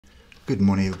Good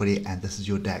morning everybody, and this is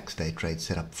your DAX day trade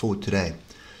setup for today.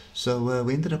 So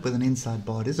we ended up with an inside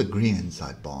bar. It is a green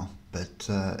inside bar, but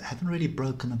haven't really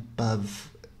broken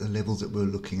above the levels that we're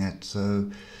looking at.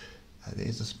 So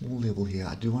there's a small level here.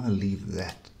 I do want to leave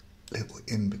that level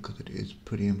in because it is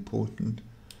pretty important.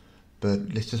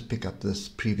 But let's just pick up this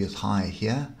previous high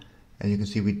here, and you can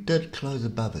see we did close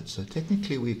above it. So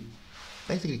technically we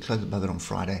basically closed above it on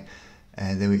Friday,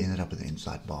 and then we ended up with an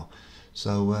inside bar.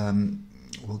 So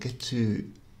we'll get to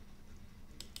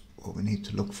what we need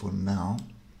to look for now,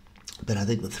 but I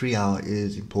think the 3 hour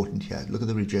is important here. Look at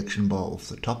the rejection bar off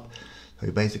the top. So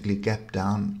we basically gapped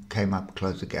down, came up,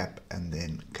 closed the gap, and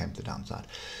then came to the downside.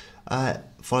 As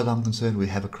far as I'm concerned, we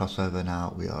have a crossover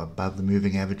now. We are above the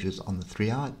moving averages on the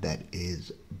 3 hour. That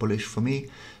is bullish for me.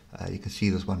 You can see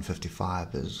this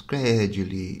 155 is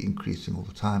gradually increasing all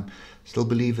the time. Still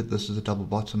believe that this is a double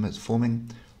bottom that's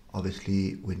forming.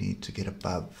 Obviously, we need to get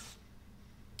above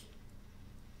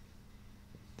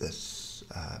this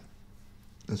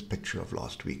this picture of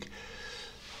last week.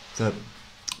 So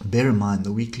bear in mind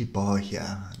the weekly bar here.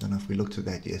 I don't know if we looked at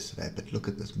that yesterday, but look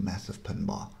at this massive pin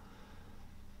bar.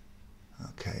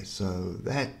 Okay, so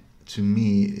that to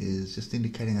me is just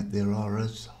indicating that there are a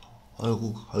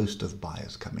whole host of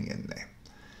buyers coming in there.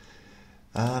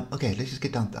 Okay, let's just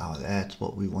get down to the hour. That's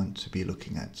what we want to be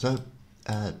looking at. So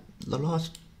the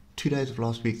last 2 days of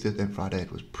last week, Thursday and Friday,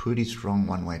 it was pretty strong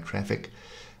one-way traffic.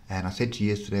 And I said to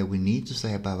you yesterday, we need to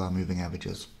stay above our moving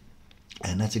averages.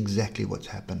 And that's exactly what's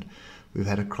happened. We've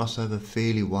had a crossover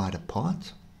fairly wide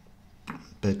apart,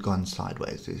 but gone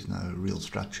sideways. There's no real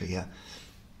structure here.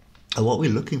 And what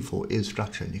we're looking for is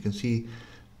structure. And you can see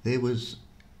there was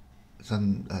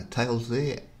some tails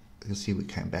there. You can see we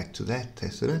came back to that,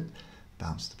 tested it,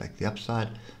 bounced back the upside.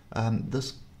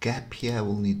 This gap here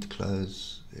will need to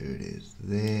close. There it is,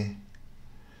 there.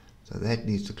 So that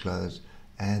needs to close.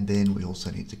 And then we also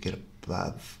need to get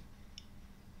above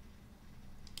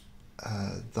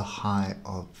the high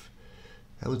of,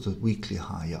 that was the weekly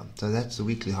high, yeah. So that's the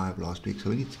weekly high of last week.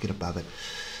 So we need to get above it.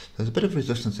 There's a bit of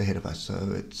resistance ahead of us. So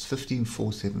it's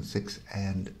 15,476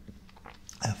 and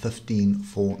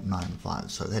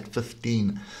 15,495. So that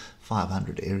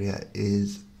 15,500 area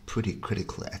is pretty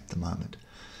critical at the moment.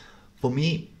 For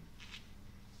me,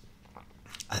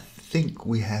 I think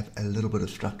we have a little bit of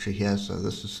structure here, so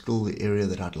this is still the area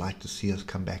that I'd like to see us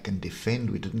come back and defend.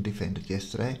 We didn't defend it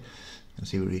yesterday. You can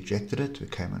see we rejected it. We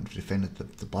came and defended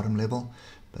the bottom level,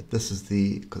 but this is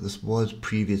because this was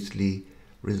previously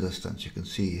resistance. You can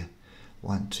see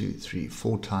 1, 2, 3,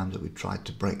 4 times that we tried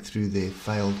to break through there,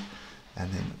 failed, and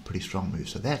then a pretty strong move.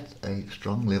 So that's a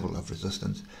strong level of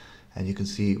resistance, and you can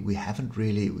see we haven't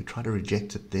really, we tried to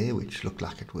reject it there, which looked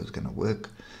like it was going to work.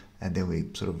 And then we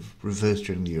sort of reversed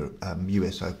during the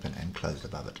US Open and closed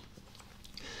above it.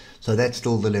 So that's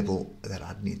still the level that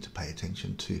I'd need to pay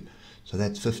attention to. So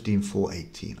that's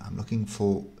 15,418. I'm looking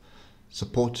for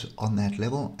support on that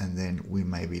level, and then we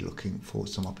may be looking for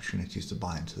some opportunities to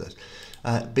buy into this.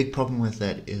 Big problem with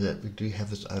that is that we do have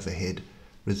this overhead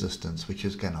resistance, which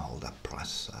is going to hold up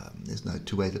price. There's no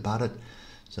two ways about it.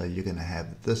 So you're going to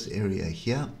have this area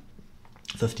here,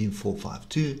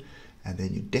 15,452. And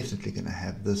then you're definitely going to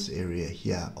have this area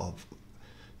here of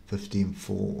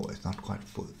 15,4, it's not quite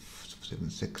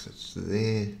 476, it's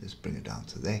there. Let's bring it down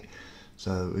to there.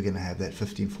 So we're going to have that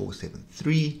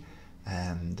 15,473,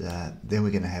 and then we're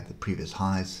going to have the previous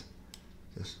highs.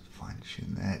 Just fine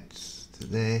tune that to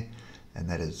there, and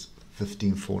that is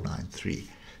 15,493.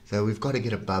 So we've got to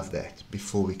get above that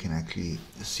before we can actually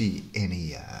see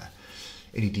any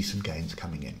decent gains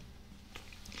coming in.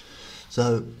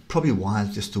 So probably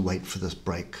wise just to wait for this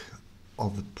break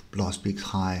of the last week's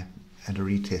high and a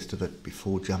retest of it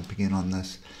before jumping in on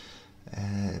this.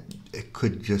 It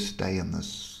could just stay in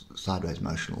this sideways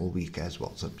motion all week as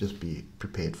well, so just be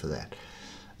prepared for that.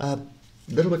 A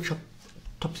little bit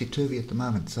topsy-turvy at the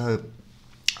moment. So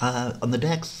on the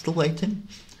DAX, still waiting,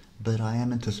 but I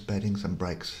am anticipating some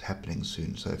breaks happening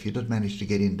soon. So if you did manage to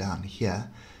get in down here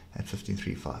at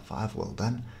 15,355, well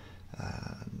done.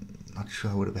 Not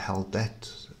sure I would have held that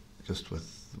just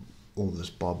with all this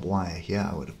barbed wire here.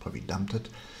 I would have probably dumped it,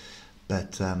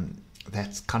 but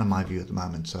that's kind of my view at the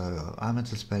moment. So I'm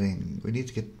anticipating we need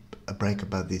to get a break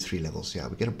above these 3 levels. Yeah,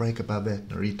 we get a break above that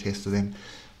and a retest of them,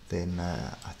 then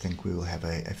I think we will have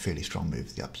a fairly strong move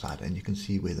to the upside. And you can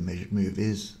see where the measured move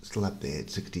is still up there at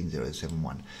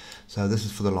 16,071. So this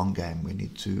is for the long game. We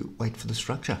need to wait for the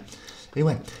structure.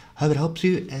 Anyway, hope it helps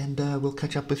you, and we'll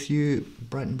catch up with you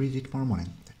bright and breezy tomorrow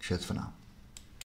morning. Cheers for now.